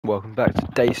Welcome back to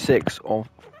day 6 of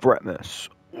Fretmas.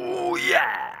 Oh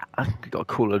yeah! I got a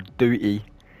Call of Duty.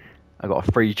 I got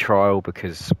a free trial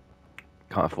because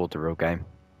can't afford the real game.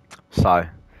 So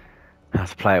I have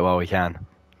to play it while we can.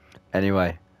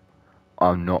 Anyway,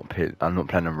 I'm not playing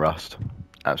on Rust.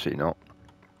 Absolutely not.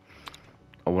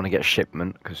 I want to get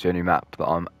Shipment because the only map that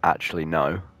I actually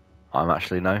know.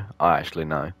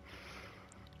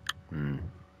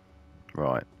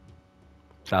 Right.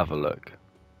 Let's have a look.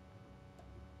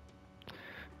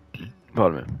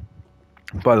 Pardon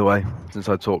me. By the way, since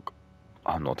I talk,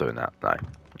 I'm not doing that.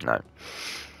 No.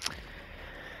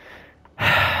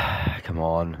 Come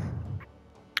on.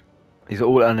 These are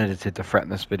all unedited to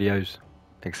Fretmas videos,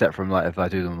 except from like if I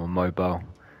do them on mobile,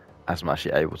 as I'm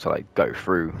actually able to like go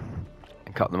through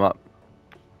and cut them up.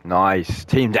 Nice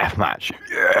team deathmatch.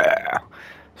 Yeah.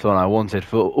 So I wanted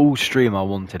for all stream. I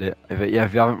wanted it. If you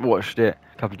haven't watched it,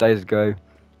 a couple of days ago,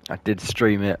 I did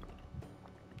stream it.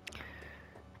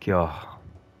 God,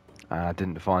 and I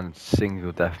didn't find a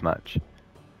single deathmatch.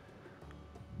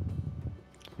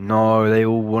 No, they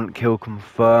all want kill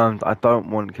confirmed. I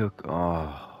don't want kill.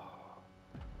 Oh.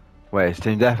 Wait, it's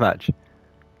team deathmatch.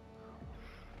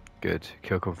 Good.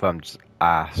 Kill confirmed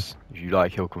ass. If you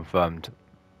like kill confirmed,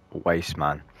 waste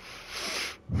man.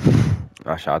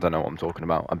 Actually, I don't know what I'm talking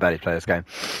about. I barely play this game.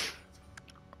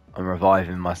 I'm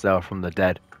reviving myself from the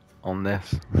dead on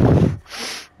this.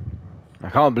 I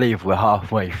can't believe we're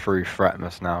halfway through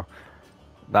Fretmas now.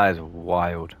 That is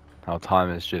wild. How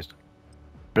time is just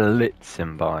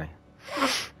blitzing by.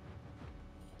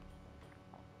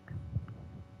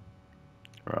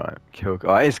 Right, kill.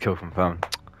 Oh, it is kill confirmed.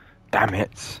 Damn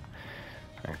it.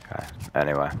 Okay.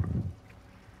 Anyway,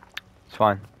 it's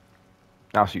fine.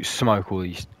 Absolute smoke all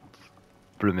these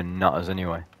blooming nutters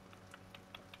anyway.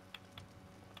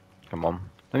 Come on.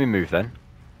 Let me move then.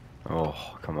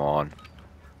 Oh, come on.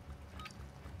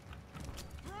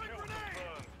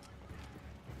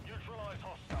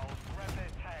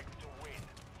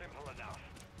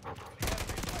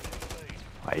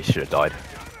 Oh, he should have died.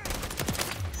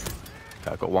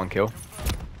 Okay, I got one kill.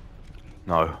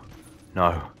 No.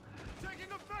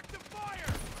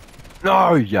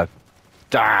 No, you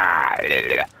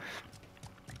die.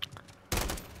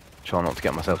 Try not to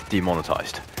get myself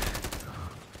demonetized.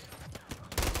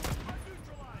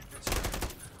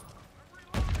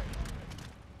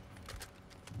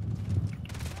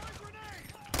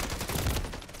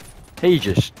 He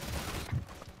just...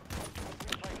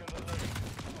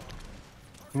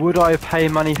 Would I pay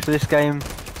money for this game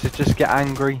to just get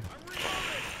angry?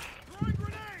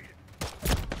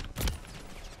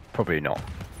 Probably not.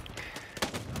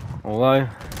 Although,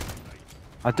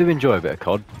 I do enjoy a bit of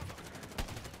COD.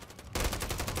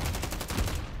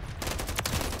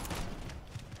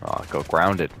 Oh, I got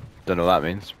grounded. Don't know what that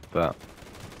means, but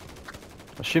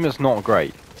I assume it's not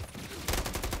great.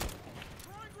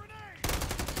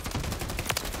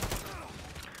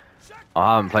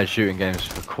 I haven't played shooting games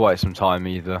for quite some time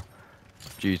either,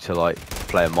 due to like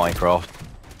playing Minecraft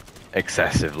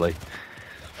excessively.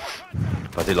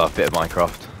 But I do like a bit of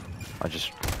Minecraft. I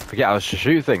just forget how to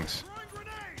shoot things.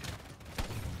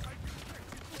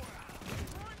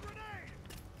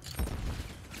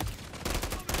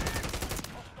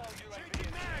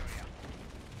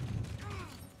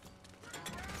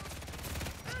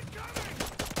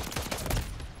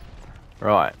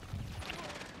 Right.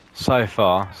 So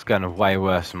far, it's going way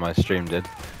worse than my stream did.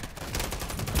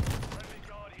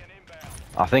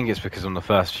 I think it's because on the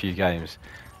first few games,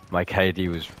 my KD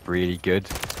was really good,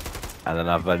 and then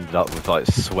I've ended up with like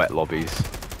sweat lobbies.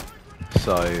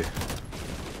 So,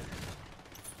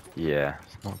 yeah,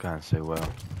 it's not going so well.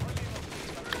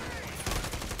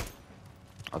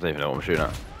 I don't even know what I'm shooting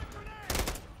at.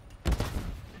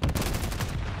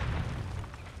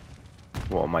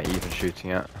 What am I even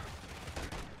shooting at?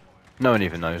 No one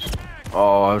even knows.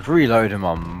 Oh, I was reloading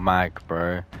my mag,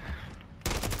 bro. That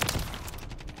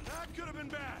could have been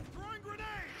bad. Throwing grenade.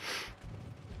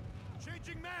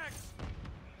 Changing mags.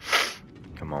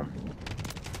 Come on.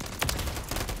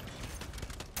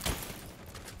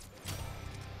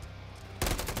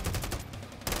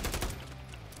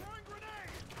 Throwing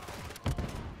grenade.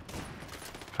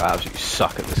 I absolutely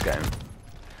suck at this game.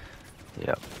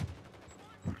 Yep.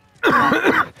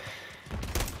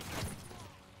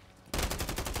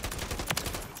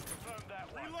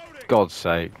 God's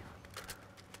sake.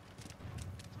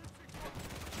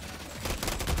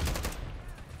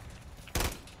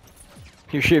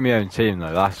 You shoot my own team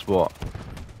though, that's what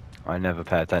I never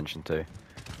pay attention to.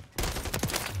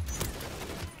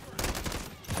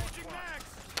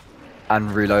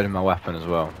 And reloading my weapon as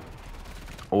well.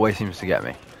 Always seems to get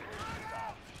me.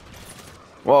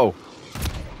 Whoa!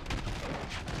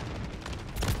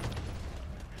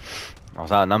 I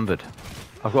was outnumbered.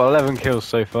 I've got 11 kills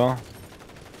so far.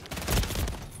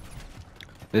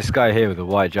 This guy here with the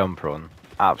white jumper on,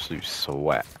 absolute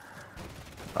sweat.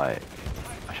 Like,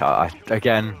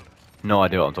 again, no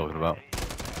idea what I'm talking about.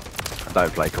 I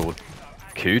don't play COD.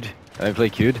 I don't play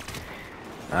COD.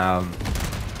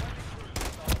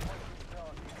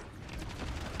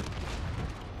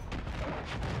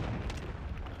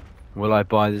 Will I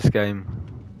buy this game?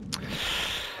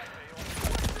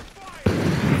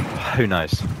 Who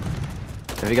knows?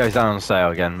 If it goes down on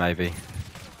sale again, maybe.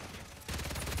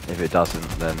 If it doesn't,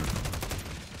 then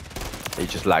he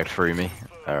just lagged through me.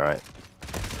 Alright.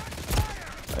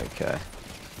 Okay.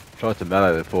 Tried to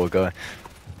melee the poor guy.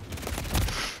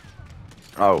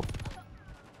 Oh.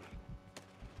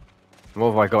 What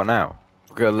have I got now?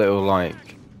 I've got a little,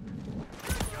 like...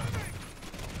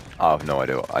 I have no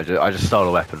idea what. I just stole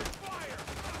a weapon.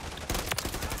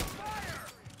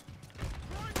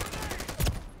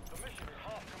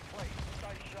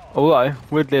 Although,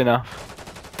 weirdly enough,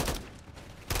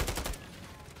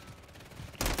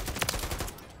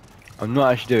 I'm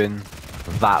not actually doing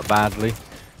that badly.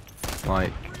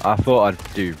 Like, I thought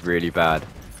I'd do really bad.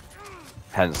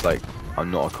 Hence, like,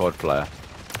 I'm not a COD player.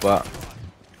 But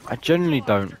I generally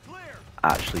don't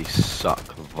actually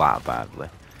suck that badly.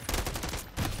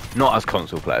 Not as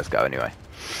console players go, anyway.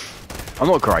 I'm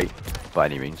not great, by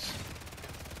any means.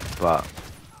 But,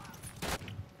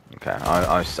 okay,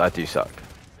 I do suck.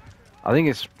 I think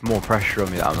it's more pressure on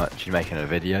me that I'm actually making a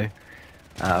video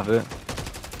out of it.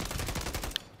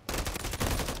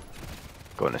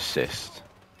 Got an assist.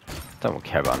 Don't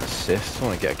care about an assist, I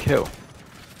want to get a kill.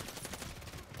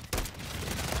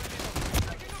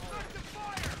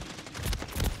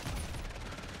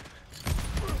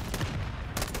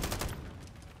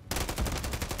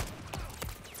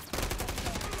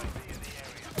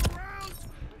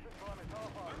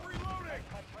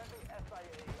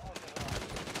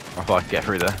 I thought I could get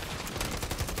through there.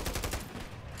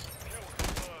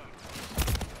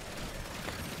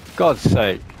 God's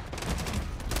sake.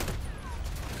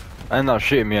 I ended up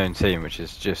shooting my own team, which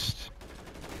is just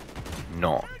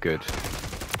not good.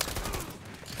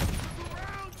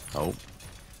 Oh.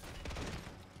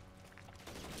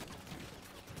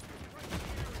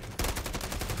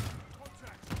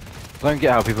 I don't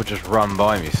get how people just run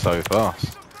by me so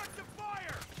fast.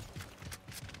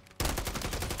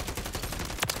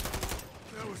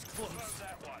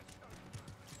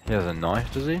 He has a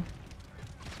knife, does he?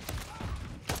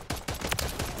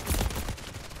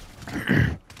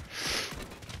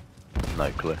 No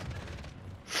clue.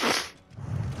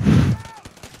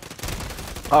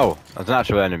 Oh, there's an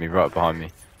actual enemy right behind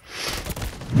me.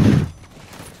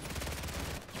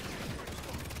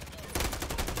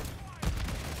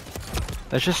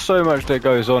 There's just so much that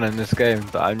goes on in this game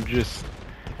that I'm just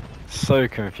so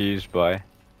confused by.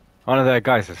 One of their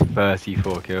guys has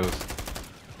 34 kills.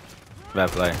 Fair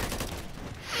play.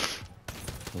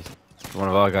 One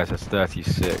of our guys has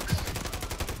 36.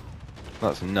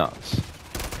 That's nuts.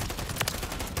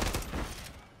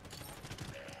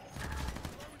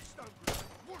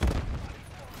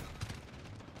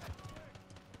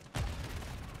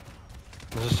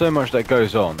 There's so much that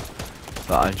goes on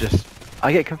that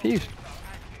I get confused.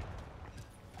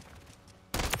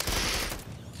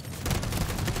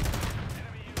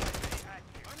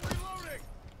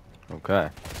 Okay.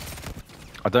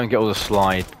 I don't get all the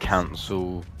slide,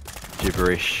 cancel,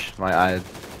 gibberish. Like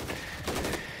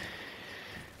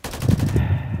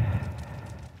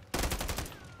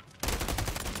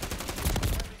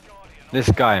this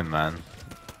guy, man.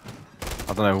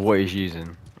 I don't know what he's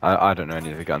using. I don't know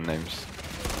any of the gun names.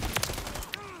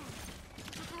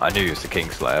 I knew he was the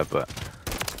Kingslayer, but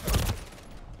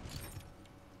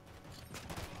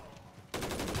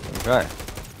okay.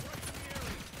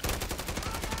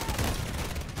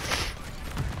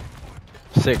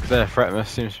 Sixth there, Fretmas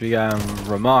seems to be going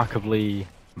remarkably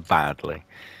badly.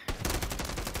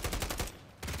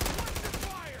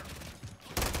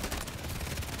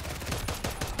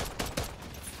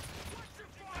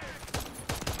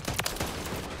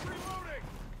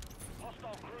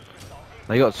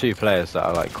 They got two players that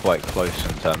are like quite close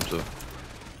in terms of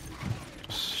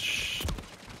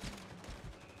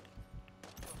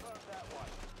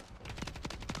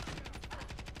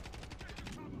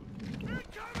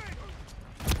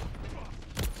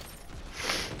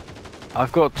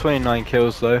I've got 29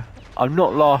 kills though. I'm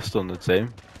not last on the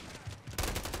team,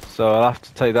 so I'll have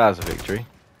to take that as a victory.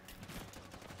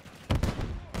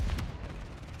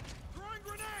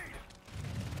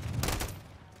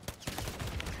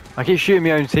 I keep shooting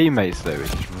my own teammates though,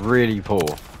 which is really poor.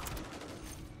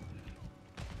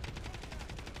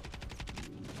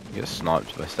 You get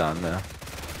sniped by standing there.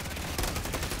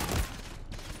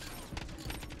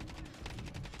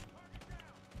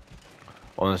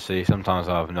 Honestly, sometimes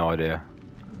I have no idea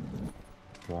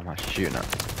what am I shooting at.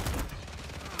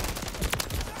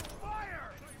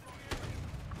 Fire!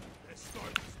 This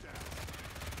sniper's down.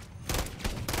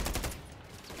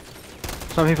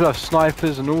 Some people have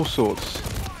snipers and all sorts.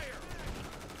 Fire!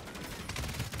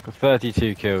 Got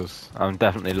 32 kills. I'm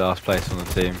definitely last place on the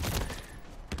team.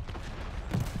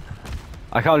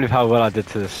 I can't believe how well I did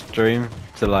to the stream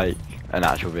to like an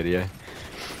actual video.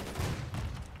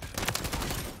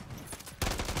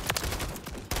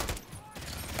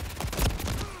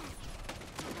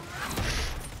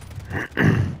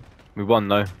 We won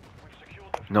though.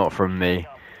 Not from me.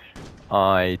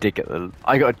 I got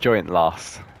a joint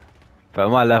last. But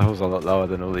my level's a lot lower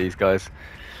than all these guys.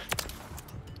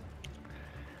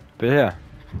 But yeah.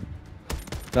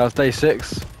 That was day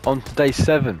 6. On to day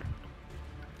 7.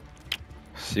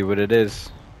 See what it is.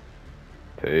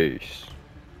 Peace.